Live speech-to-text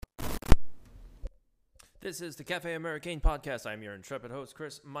This is the Cafe Americaine podcast. I'm your intrepid host,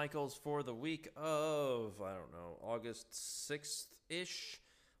 Chris Michaels, for the week of, August 6th-ish,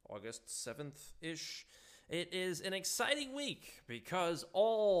 August 7th-ish. It is an exciting week because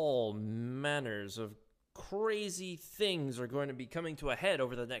all manners of crazy things are going to be coming to a head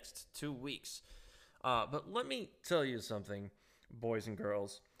over the next 2 weeks. But let me tell you something, boys and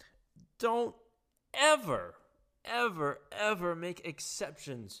girls. Don't ever make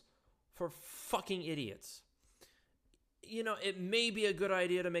exceptions for fucking idiots. You know, it may be a good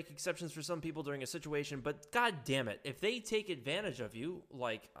idea to make exceptions for some people during a situation, but god damn it, if they take advantage of you,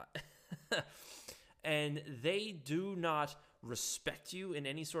 and they do not respect you in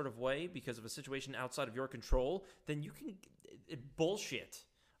any sort of way because of a situation outside of your control, then you can... Bullshit.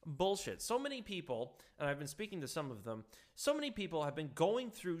 So many people, and I've been speaking to some of them, so many people have been going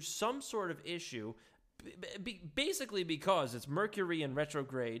through some sort of issue basically because it's Mercury in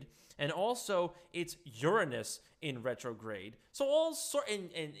retrograde, and also it's Uranus in retrograde. So all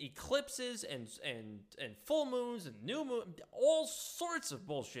and eclipses and full moons and new moon, all sorts of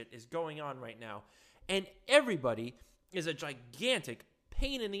bullshit is going on right now, and everybody is a gigantic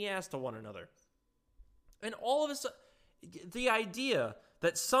pain in the ass to one another. And all of a sudden, the idea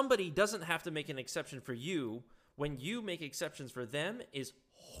that somebody doesn't have to make an exception for you when you make exceptions for them is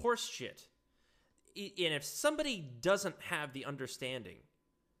horseshit. And if somebody doesn't have the understanding,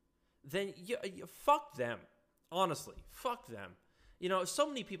 then you fuck them. Honestly, fuck them. You know, so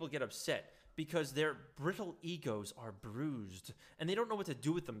many people get upset because their brittle egos are bruised and they don't know what to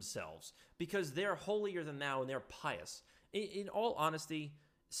do with themselves because they're holier than thou and they're pious. In all honesty,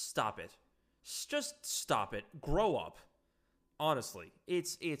 stop it. Just stop it. Grow up. Honestly,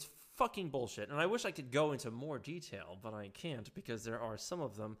 it's fucking bullshit. And I wish I could go into more detail, but I can't because there are some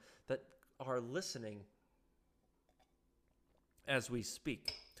of them that are listening as we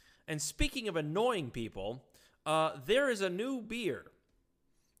speak. And speaking of annoying people, there is a new beer,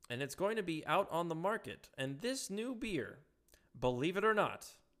 and it's going to be out on the market. And this new beer, believe it or not,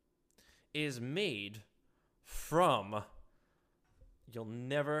 is made from... You'll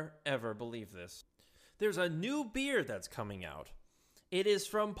never, ever believe this. There's a new beer that's coming out. It is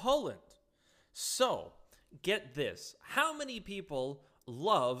from Poland. So, get this. How many people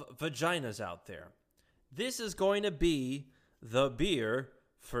love vaginas out there? This is going to be the beer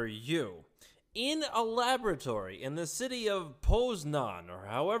for you. In a laboratory in the city of Poznan, or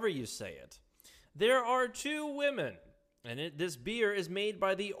however you say it, there are two women, and this beer is made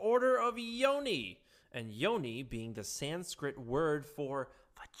by the Order of Yoni, and Yoni being the Sanskrit word for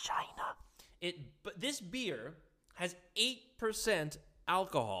vagina. But this beer has 8%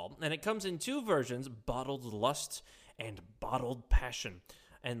 alcohol, and it comes in two versions, bottled lust and bottled passion.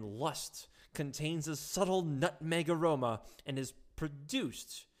 And lust contains a subtle nutmeg aroma and is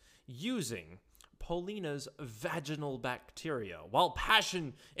produced using Paulina's vaginal bacteria, while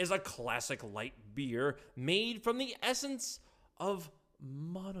passion is a classic light beer made from the essence of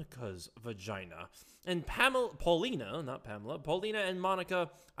Monica's vagina. And Paulina and Monica,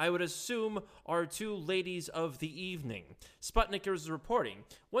 I would assume, are two ladies of the evening. Sputnik is reporting,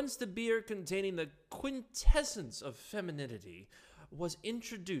 once the beer containing the quintessence of femininity was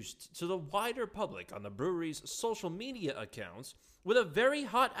introduced to the wider public on the brewery's social media accounts with a very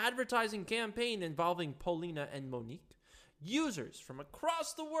hot advertising campaign involving Paulina and Monique, users from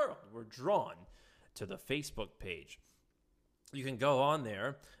across the world were drawn to the Facebook page. You can go on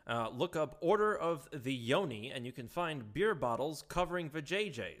there, look up Order of the Yoni, and you can find beer bottles covering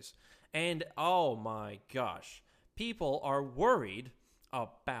vajayjays. And oh my gosh, people are worried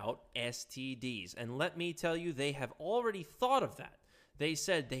about STDs. And let me tell you, they have already thought of that. They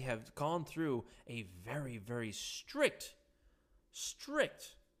said they have gone through a very, very strict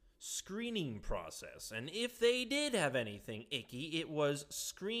screening process. And if they did have anything icky, it was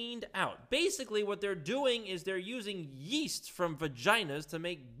screened out. Basically, what they're doing is they're using yeast from vaginas to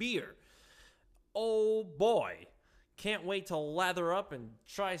make beer. Oh boy. Can't wait to lather up and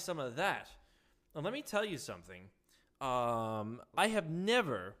try some of that. Now, let me tell you something. I have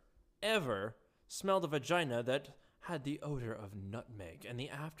never, ever smelled a vagina that had the odor of nutmeg and the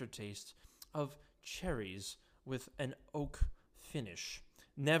aftertaste of cherries with an oak finish.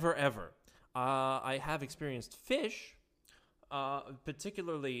 Never, ever. I have experienced fish,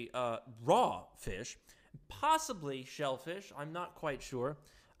 particularly raw fish, possibly shellfish, I'm not quite sure,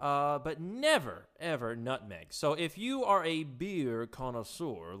 but never, ever nutmeg. So if you are a beer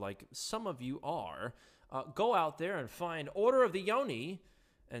connoisseur, like some of you are, go out there and find Order of the Yoni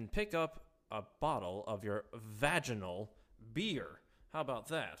and pick up a bottle of your vaginal beer. How about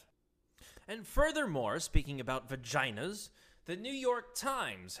that? And furthermore, speaking about vaginas, The New York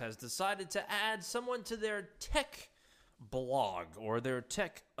Times has decided to add someone to their tech blog or their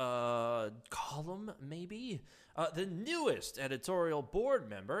tech column, maybe. The newest editorial board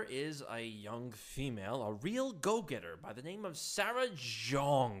member is a young female, a real go-getter by the name of Sarah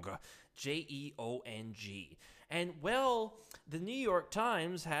Jeong, Jeong. And, well, the New York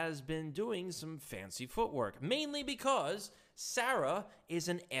Times has been doing some fancy footwork, mainly because Sarah is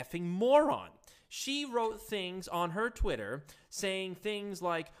an effing moron. She wrote things on her Twitter saying things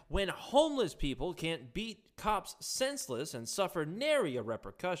like, when homeless people can't beat cops senseless and suffer nary a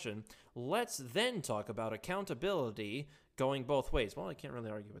repercussion, let's then talk about accountability going both ways. Well, I can't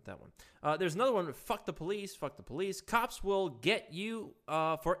really argue with that one. There's another one, fuck the police, fuck the police. Cops will get you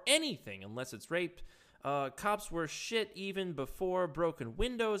for anything unless it's rape. Cops were shit even before broken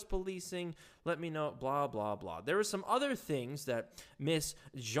windows policing. Let me know, blah, blah, blah. There were some other things that Miss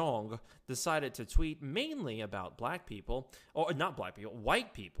Jeong decided to tweet, mainly about black people, or not black people,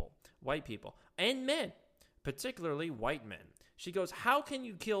 white people, and men, particularly white men. She goes, how can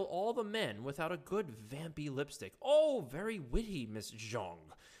you kill all the men without a good vampy lipstick? Oh, very witty, Miss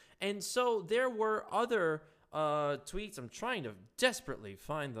Jeong. And so there were other tweets. I'm trying to desperately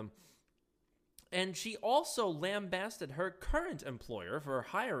find them. And she also lambasted her current employer for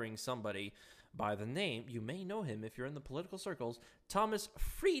hiring somebody by the name, you may know him if you're in the political circles, Thomas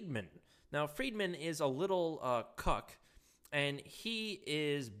Friedman. Now, Friedman is a little cuck, and he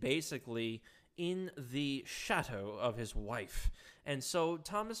is basically in the shadow of his wife. And so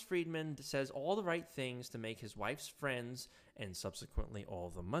Thomas Friedman says all the right things to make his wife's friends, and subsequently all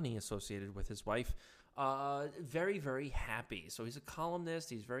the money associated with his wife, very, very happy. So he's a columnist.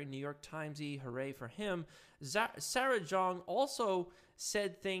 He's very New York Timesy. Hooray for him. Sarah Jeong also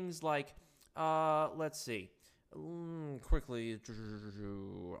said things like, let's see. Quickly,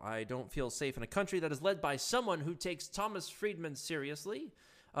 I don't feel safe in a country that is led by someone who takes Thomas Friedman seriously.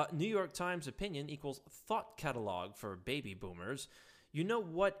 New York Times opinion equals thought catalog for baby boomers. You know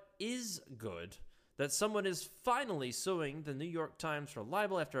what is good? That someone is finally suing the New York Times for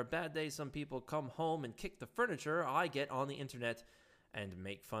libel. After a bad day, some people come home and kick the furniture. I get on the internet and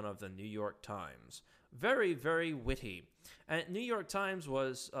make fun of the New York Times. Very, very witty. And New York Times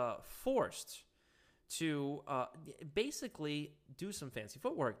was forced to basically do some fancy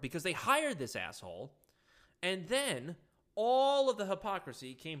footwork because they hired this asshole, and then all of the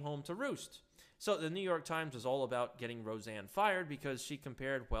hypocrisy came home to roost. So the New York Times was all about getting Roseanne fired because she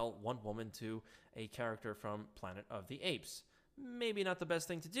compared, well, one woman to a character from Planet of the Apes. Maybe not the best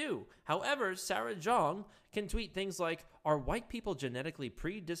thing to do. However, Sarah Jeong can tweet things like, are white people genetically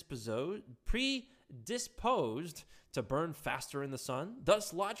predisposed to burn faster in the sun,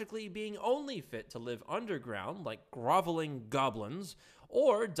 thus logically being only fit to live underground like groveling goblins,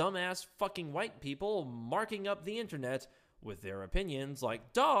 or dumbass fucking white people marking up the internet with their opinions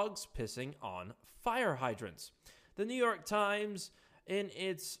like dogs pissing on fire hydrants? The New York Times, in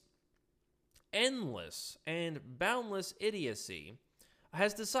its endless and boundless idiocy,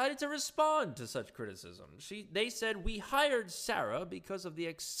 has decided to respond to such criticism. They said, we hired Sarah because of the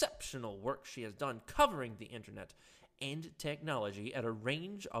exceptional work she has done covering the internet and technology at a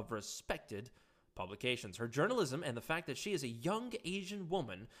range of respected publications. Her journalism and the fact that she is a young Asian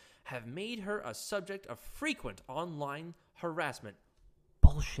woman have made her a subject of frequent online harassment.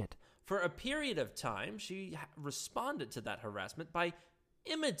 Bullshit. For a period of time, she responded to that harassment by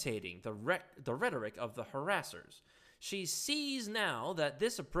imitating the rhetoric of the harassers. She sees now that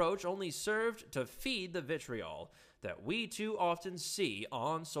this approach only served to feed the vitriol that we too often see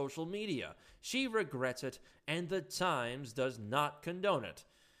on social media. She regrets it, and the Times does not condone it.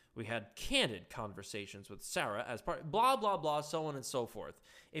 We had candid conversations with Sarah as part, blah, blah, blah, so on and so forth.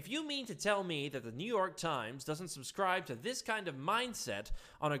 If you mean to tell me that the New York Times doesn't subscribe to this kind of mindset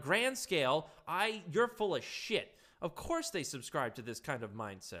on a grand scale, you're full of shit. Of course they subscribe to this kind of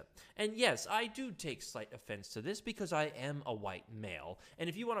mindset. And yes, I do take slight offense to this because I am a white male. And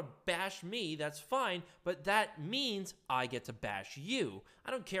if you want to bash me, that's fine, but that means I get to bash you.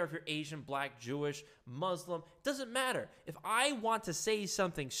 I don't care if you're Asian, black, Jewish, Muslim. It doesn't matter. If I want to say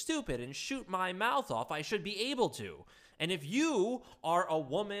something stupid and shoot my mouth off, I should be able to. And if you are a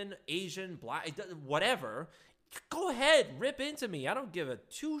woman, Asian, black, whatever, go ahead, rip into me. I don't give a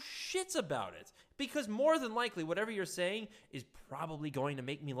two shits about it. Because more than likely, whatever you're saying is probably going to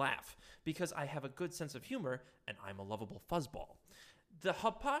make me laugh. Because I have a good sense of humor, and I'm a lovable fuzzball. The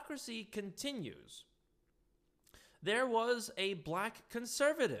hypocrisy continues. There was a black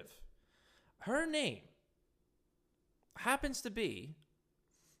conservative. Her name happens to be,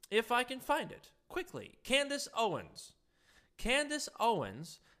 if I can find it quickly, Candace Owens. Candace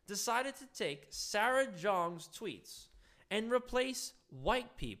Owens decided to take Sarah Jeong's tweets and replace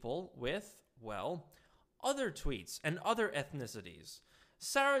white people with, well, other tweets and other ethnicities.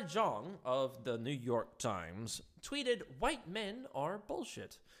 Sarah Jeong of the New York Times tweeted, "White men are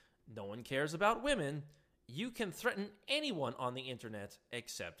bullshit. No one cares about women. You can threaten anyone on the internet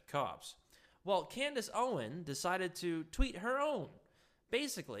except cops." Well, Candace Owen decided to tweet her own.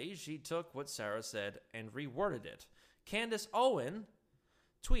 Basically, she took what Sarah said and reworded it. Candace Owen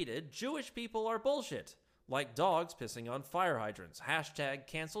tweeted, "Jewish people are bullshit. Like dogs pissing on fire hydrants. Hashtag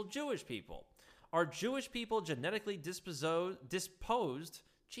cancel Jewish people. Are Jewish people genetically disposed,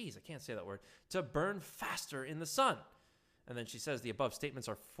 geez, I can't say that word, to burn faster in the sun?" And then she says, "The above statements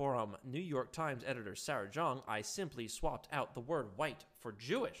are from New York Times editor Sarah Jeong. I simply swapped out the word white for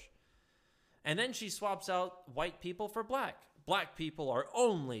Jewish." And then she swaps out white people for black. "Black people are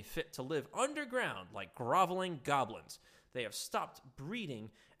only fit to live underground like groveling goblins. They have stopped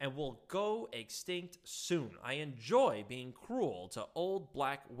breeding and will go extinct soon. I enjoy being cruel to old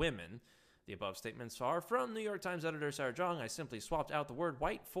black women." The above statements are from New York Times editor Sarah Jeong. I simply swapped out the word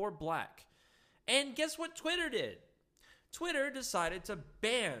white for black. And guess what Twitter did? Twitter decided to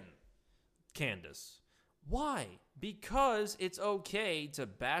ban Candace. Why? Because it's okay to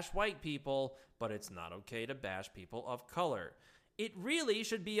bash white people, but it's not okay to bash people of color. It really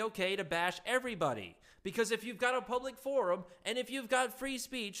should be okay to bash everybody. Because if you've got a public forum, and if you've got free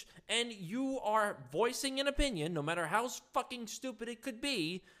speech, and you are voicing an opinion, no matter how fucking stupid it could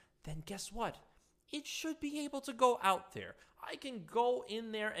be, then guess what? It should be able to go out there. I can go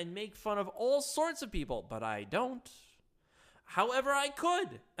in there and make fun of all sorts of people, but I don't. However, I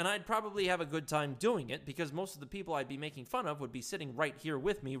could, and I'd probably have a good time doing it because most of the people I'd be making fun of would be sitting right here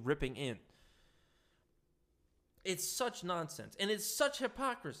with me ripping in. It's such nonsense, and it's such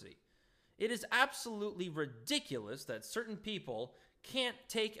hypocrisy. It is absolutely ridiculous that certain people can't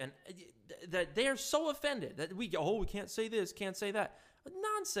take that they're so offended that we can't say this, can't say that.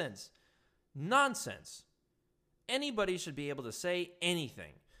 Nonsense. Anybody should be able to say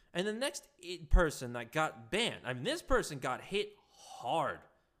anything. And the next person that got banned, this person got hit hard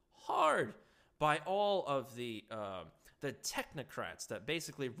by all of the technocrats that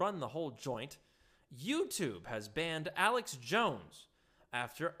basically run the whole joint. YouTube has banned Alex Jones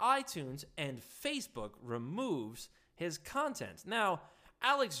after iTunes and Facebook removes his content. Now,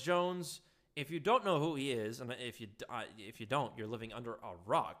 Alex Jones, if you don't know who he is, and if you don't, you're living under a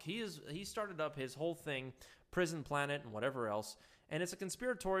rock. He started up his whole thing, Prison Planet and whatever else, and it's a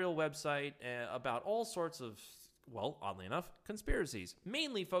conspiratorial website about all sorts of, well, oddly enough, conspiracies,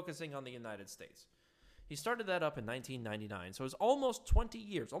 mainly focusing on the United States. He started that up in 1999, so it's almost 20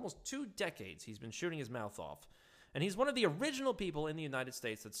 years, almost 2 decades he's been shooting his mouth off. And he's one of the original people in the United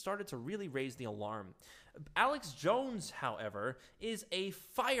States that started to really raise the alarm. Alex Jones, however, is a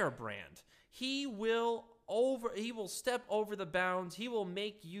firebrand. He will step over the bounds. He will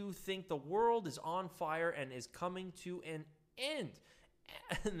make you think the world is on fire and is coming to an end.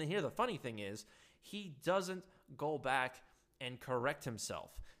 And here the funny thing is, he doesn't go back and correct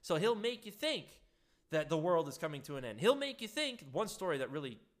himself. So he'll make you think that the world is coming to an end. He'll make you think, one story that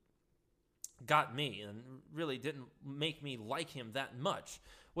really got me and really didn't make me like him that much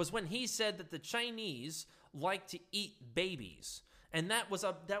was when he said that the Chinese like to eat babies. And that was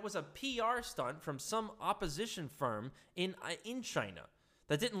a PR stunt from some opposition firm in China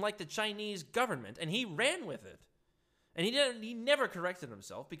that didn't like the Chinese government, and he ran with it. And he never corrected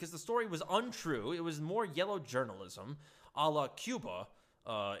himself because the story was untrue. It was more yellow journalism, a la Cuba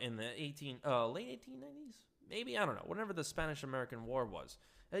in the late 1890s, maybe, I don't know, whenever the Spanish-American War was.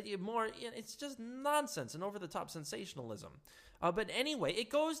 It's just nonsense and over-the-top sensationalism. But anyway, it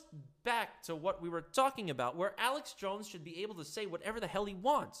goes back to what we were talking about, where Alex Jones should be able to say whatever the hell he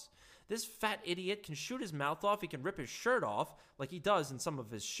wants. This fat idiot can shoot his mouth off. He can rip his shirt off like he does in some of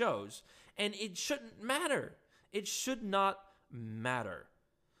his shows. And it shouldn't matter. It should not matter.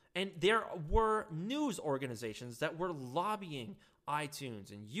 And there were news organizations that were lobbying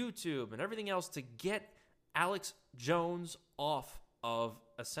iTunes and YouTube and everything else to get Alex Jones off of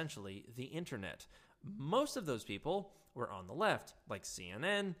essentially the internet. Most of those people were on the left, like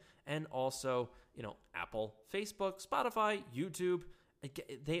CNN and also, Apple, Facebook, Spotify, YouTube.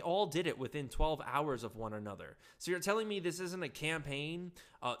 They all did it within 12 hours of one another. So you're telling me this isn't a campaign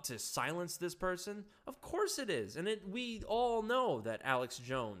to silence this person? Of course it is. And we all know that Alex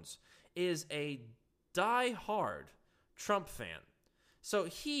Jones is a die-hard Trump fan. So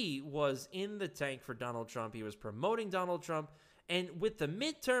he was in the tank for Donald Trump. He was promoting Donald Trump. And with the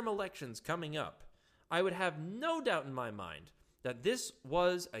midterm elections coming up, I would have no doubt in my mind that this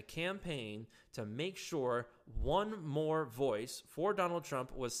was a campaign to make sure one more voice for Donald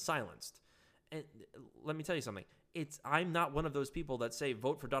Trump was silenced. And let me tell you something. I'm not one of those people that say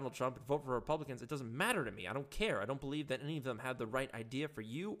vote for Donald Trump and vote for Republicans. It doesn't matter to me. I don't care. I don't believe that any of them have the right idea for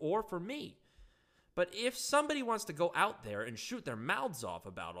you or for me. But if somebody wants to go out there and shoot their mouths off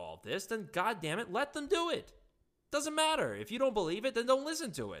about all this, then goddamn it, let them do it. Doesn't matter. If you don't believe it, then don't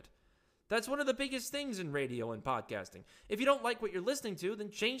listen to it. That's one of the biggest things in radio and podcasting. If you don't like what you're listening to,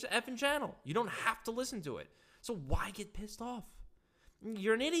 then change the effing channel. You don't have to listen to it. So why get pissed off?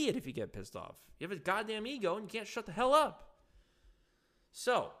 You're an idiot if you get pissed off. You have a goddamn ego and you can't shut the hell up.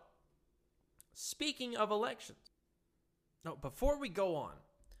 So, speaking of elections. No, before we go on,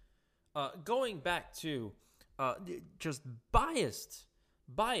 going back to just biased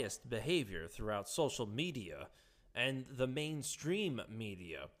behavior throughout social media and the mainstream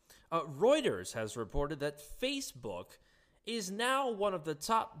media, Reuters has reported that Facebook is now one of the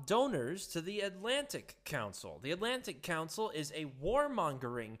top donors to the Atlantic Council. The Atlantic Council is a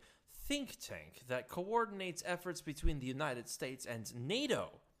warmongering think tank that coordinates efforts between the United States and NATO.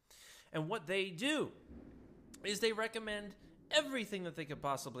 And what they do is they recommend everything that they could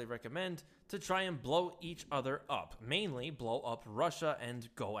possibly recommend to try and blow each other up, mainly blow up Russia and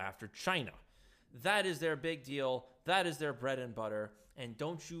go after China. That is their big deal. That is their bread and butter. And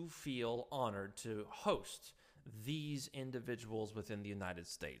don't you feel honored to host these individuals within the United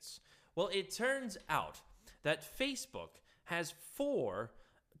States? Well, it turns out that Facebook has four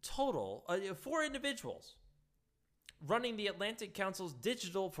individuals running the Atlantic Council's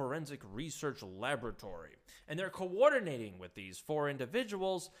Digital Forensic Research Laboratory. And they're coordinating with these four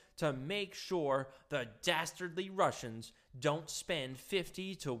individuals to make sure the dastardly Russians don't spend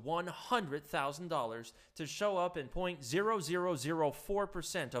 $50,000 to $100,000 to show up in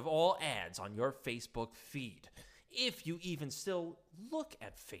 0.0004% of all ads on your Facebook feed, if you even still look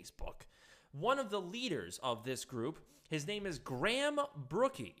at Facebook. One of the leaders of this group, his name is Graham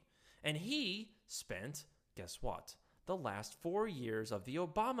Brookie, and he spent, guess what, the last 4 years of the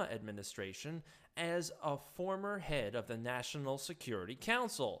Obama administration as a former head of the National Security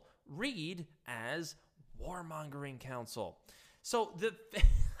Council, read as Warmongering Council. So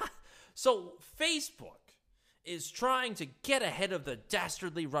Facebook is trying to get ahead of the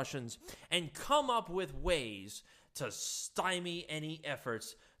dastardly Russians and come up with ways to stymie any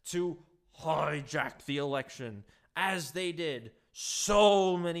efforts to hijack the election, as they did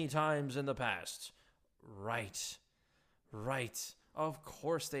so many times in the past. Right. Of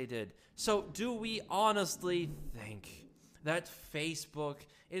course they did. So do we honestly think that Facebook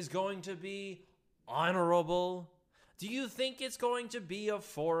is going to be honorable? Do you think it's going to be a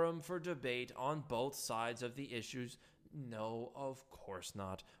forum for debate on both sides of the issues? No, of course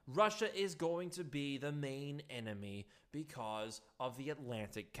not. Russia is going to be the main enemy because of the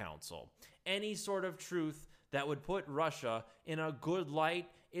Atlantic Council. Any sort of truth that would put Russia in a good light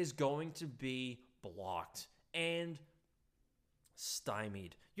is going to be blocked and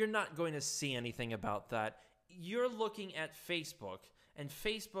stymied. You're not going to see anything about that. You're looking at Facebook, and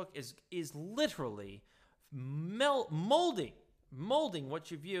Facebook is literally molding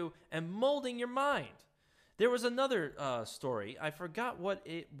what you view and molding your mind. There was another story. I forgot what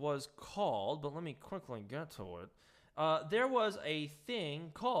it was called, but let me quickly get to it. There was a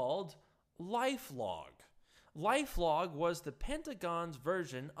thing called LifeLog. LifeLog was the Pentagon's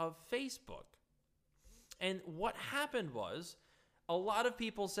version of Facebook. And what happened was, a lot of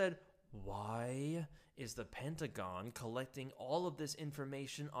people said, why is the Pentagon collecting all of this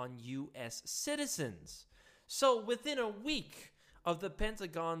information on U.S. citizens? So within a week of the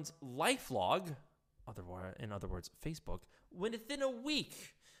Pentagon's LifeLog, in other words, Facebook, within a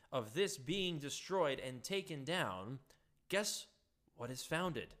week of this being destroyed and taken down, guess what is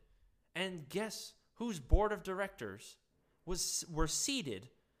founded? And guess whose board of directors were seated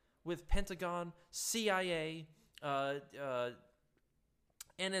with Pentagon, CIA,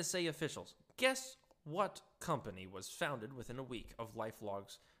 NSA officials? Guess what company was founded within a week of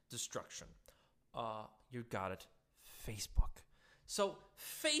LifeLog's destruction? You got it, Facebook. So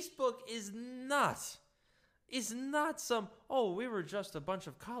Facebook is not some, we were just a bunch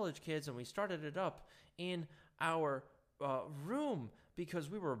of college kids and we started it up in our room because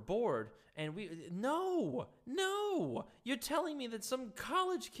we were bored and no, you're telling me that some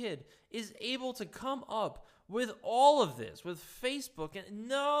college kid is able to come up with all of this, with Facebook, and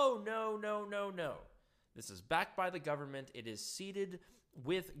no. This is backed by the government. It is seated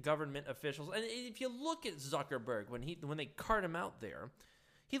with government officials. And if you look at Zuckerberg, when they cart him out there,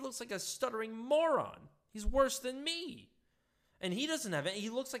 he looks like a stuttering moron. He's worse than me. And he doesn't have any. He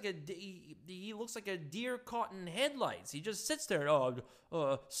looks like a deer caught in headlights. He just sits there,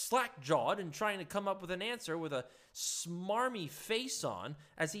 slack-jawed and trying to come up with an answer with a smarmy face on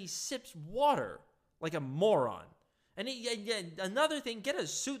as he sips water like a moron. And another thing, get a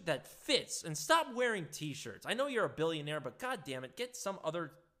suit that fits and stop wearing t-shirts. I know you're a billionaire, but God damn it, get some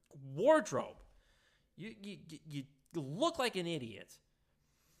other wardrobe. You look like an idiot.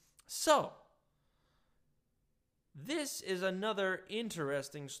 So, this is another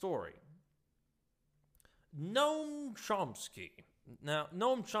interesting story. Noam Chomsky. Now,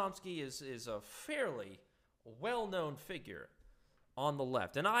 Noam Chomsky is a fairly well-known figure on the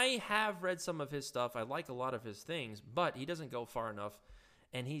left. And I have read some of his stuff. I like a lot of his things, but he doesn't go far enough.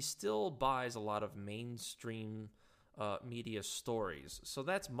 And he still buys a lot of mainstream media stories. So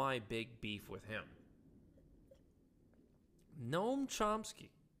that's my big beef with him. Noam Chomsky,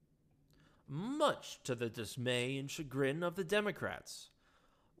 much to the dismay and chagrin of the Democrats,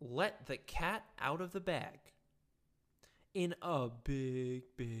 let the cat out of the bag in a big,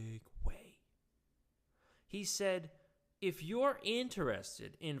 big way. He said, if you're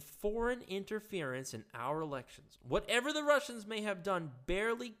interested in foreign interference in our elections, whatever the Russians may have done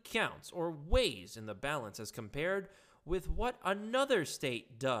barely counts or weighs in the balance as compared with what another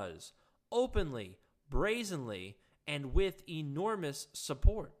state does, openly, brazenly, and with enormous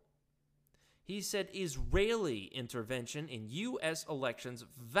support. He said Israeli intervention in U.S. elections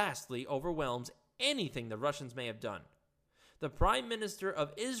vastly overwhelms anything the Russians may have done. The Prime Minister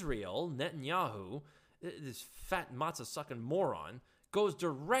of Israel, Netanyahu, this fat matzah-sucking moron, goes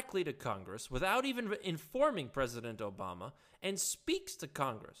directly to Congress without even informing President Obama and speaks to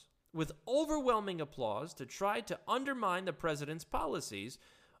Congress with overwhelming applause to try to undermine the president's policies.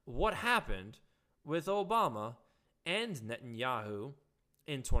 What happened with Obama and Netanyahu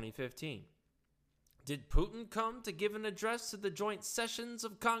in 2015? Did Putin come to give an address to the joint sessions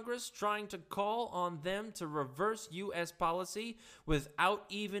of Congress trying to call on them to reverse U.S. policy without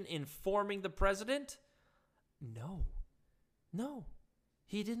even informing the president? No,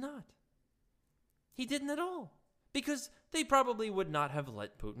 he did not. He didn't at all, because they probably would not have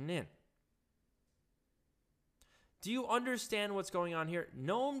let Putin in. Do you understand what's going on here?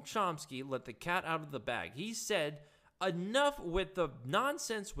 Noam Chomsky let the cat out of the bag. He said, enough with the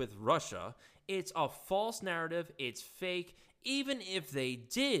nonsense with Russia. It's a false narrative. It's fake. Even if they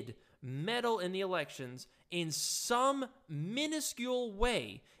did meddle in the elections in some minuscule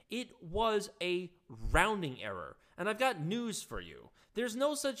way, it was a rounding error. And I've got news for you. There's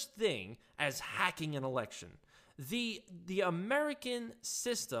no such thing as hacking an election. The American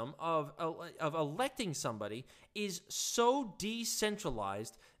system of electing somebody is so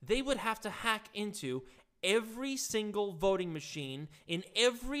decentralized, they would have to hack into every single voting machine in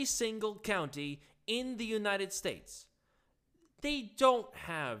every single county in the United States. They don't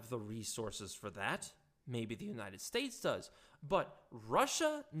have the resources for that. Maybe the United States does. But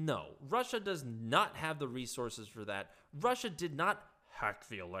Russia, no. Russia does not have the resources for that. Russia did not hack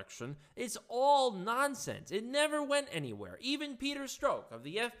the election. It's all nonsense. It never went anywhere. Even Peter Strzok of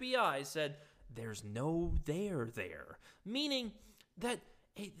the FBI said, there's no there, meaning that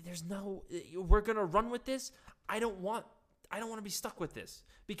hey, there's no, we're going to run with this. I don't want to be stuck with this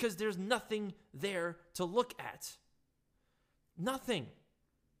because there's nothing there to look at. Nothing.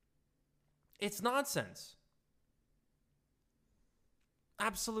 It's nonsense.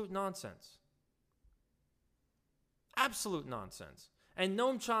 Absolute nonsense. Absolute nonsense. And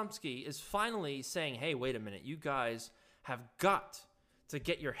Noam Chomsky is finally saying, hey, wait a minute, you guys have got to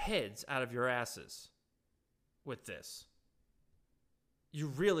get your heads out of your asses with this. You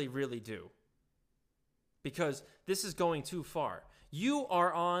really, really do. Because this is going too far. You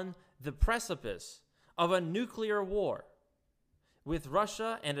are on the precipice of a nuclear war with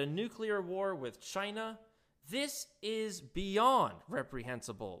Russia and a nuclear war with China. This is beyond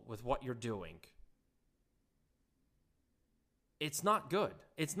reprehensible with what you're doing. It's not good.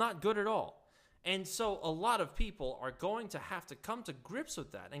 It's not good at all. And so a lot of people are going to have to come to grips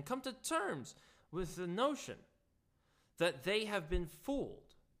with that and come to terms with the notion that they have been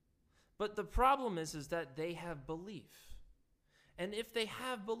fooled. But the problem is that they have belief. And if they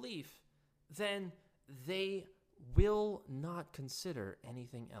have belief, then they will not consider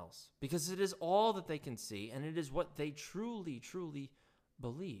anything else because it is all that they can see and it is what they truly, truly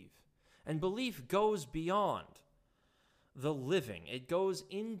believe. And belief goes beyond the living. It goes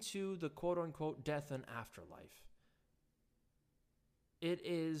into the quote-unquote death and afterlife. It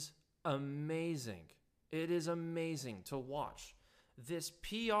is amazing. It is amazing to watch this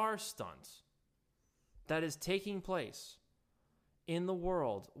PR stunt that is taking place in the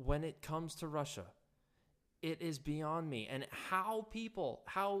world when it comes to Russia. It is beyond me. And how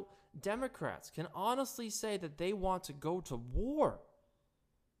Democrats can honestly say that they want to go to war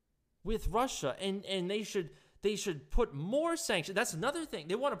with Russia and they should put more sanctions. That's another thing.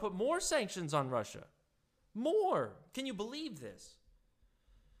 They want to put more sanctions on Russia. More. Can you believe this?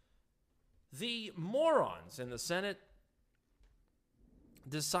 The morons in the Senate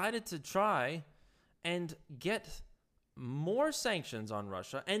decided to try and get more sanctions on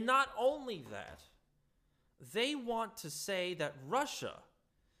Russia. And not only that, they want to say that Russia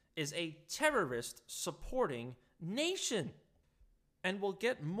is a terrorist supporting nation. And we'll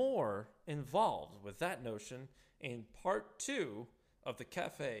get more involved with that notion in part 2 of the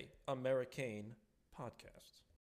Cafe Americain podcast.